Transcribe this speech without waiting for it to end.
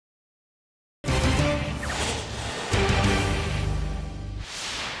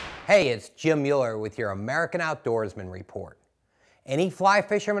Hey, it's Jim Mueller with your American Outdoorsman Report. Any fly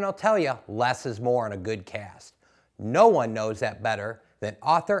fisherman will tell you less is more on a good cast. No one knows that better than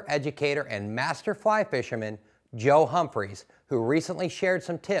author, educator, and master fly fisherman Joe Humphreys, who recently shared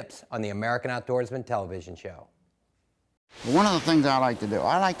some tips on the American Outdoorsman television show. One of the things I like to do,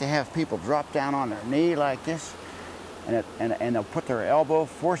 I like to have people drop down on their knee like this, and they'll put their elbow,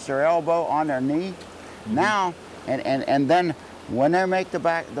 force their elbow on their knee. Now, and then when they make the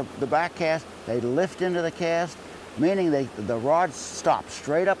back cast, they lift into the cast, meaning the rod stops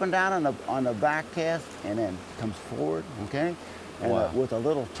straight up and down on the back cast, and then comes forward, okay? And wow. With a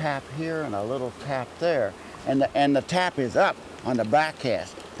little tap here and a little tap there, and the tap is up on the back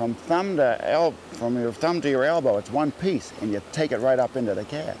cast from your thumb to your elbow. It's one piece, and you take it right up into the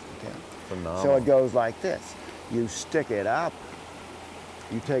cast. Okay? Phenomenal. So it goes like this. You stick it up,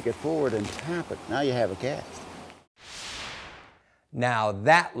 you take it forward and tap it. Now you have a cast. Now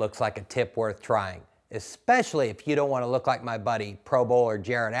that looks like a tip worth trying, especially if you don't want to look like my buddy, Pro Bowler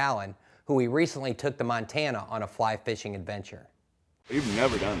Jared Allen, who we recently took to Montana on a fly fishing adventure. You've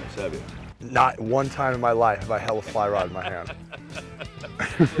never done this, have you? Not one time in my life have I held a fly rod in my hand.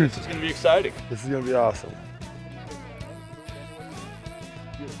 This is going to be exciting. This is going to be awesome.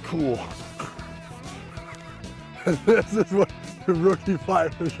 Cool. This is what the rookie fly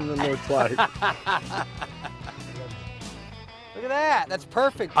fisherman looks like. Look at that, that's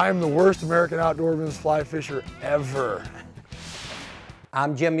perfect. I am the worst American Outdoorsman fly fisher ever.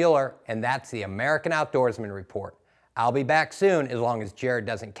 I'm Jim Mueller, and that's the American Outdoorsman Report. I'll be back soon as long as Jared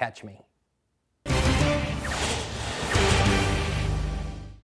doesn't catch me.